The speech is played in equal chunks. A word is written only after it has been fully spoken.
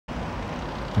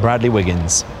Bradley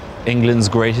Wiggins, England's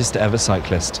greatest ever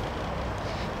cyclist.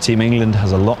 Team England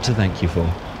has a lot to thank you for.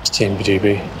 It's Team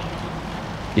GB.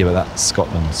 Yeah, but that's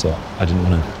Scotland, so I didn't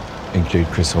want to include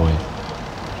Chris Hoy.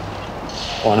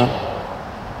 Why not?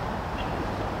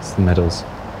 It's the medals.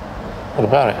 What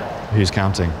about it? Who's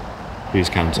counting? Who's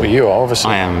counting? Well, you are,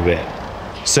 obviously. I am a bit.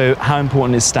 So how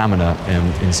important is stamina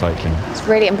in cycling? It's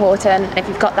really important, and if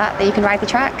you've got that, then you can ride the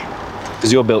track.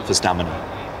 Because you're built for stamina.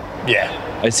 Yeah.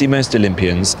 I see most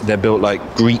Olympians, they're built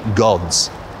like Greek gods.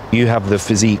 You have the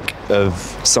physique of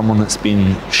someone that's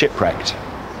been shipwrecked.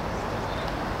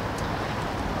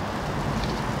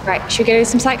 Right, should we go do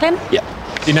some cycling? Yeah.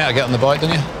 You know how to get on the bike,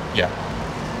 don't you? Yeah.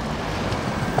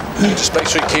 Just make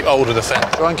sure you keep hold of the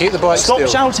fence. Try and keep the bike Stop still.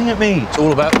 shouting at me. It's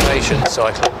all about patience,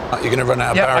 cycling. You're going to run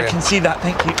out of barrier. I can see that,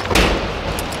 thank you.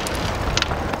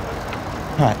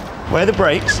 Right, where are the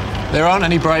brakes? There aren't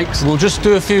any brakes. We'll just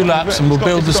do a few laps and we'll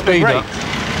build the speed up.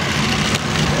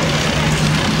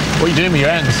 What are you doing with your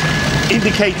hands?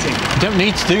 Indicating. You don't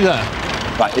need to do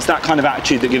that. Right, it's that kind of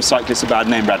attitude that gives cyclists a bad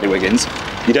name, Bradley Wiggins.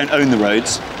 You don't own the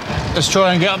roads. Let's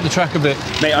try and get up the track a bit.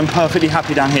 Mate, I'm perfectly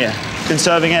happy down here.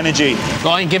 Conserving energy.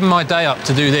 I ain't giving my day up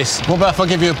to do this. What about if I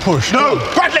give you a push? No!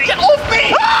 Bradley, get off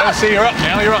me! I see you're up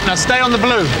now. You're up now. Stay on the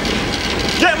blue.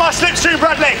 Get my slipstream,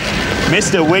 Bradley!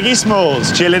 Mr. Wiggy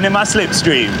Smalls, chilling in my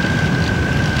slipstream.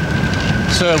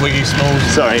 Sir Wiggy Smalls.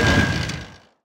 Sorry.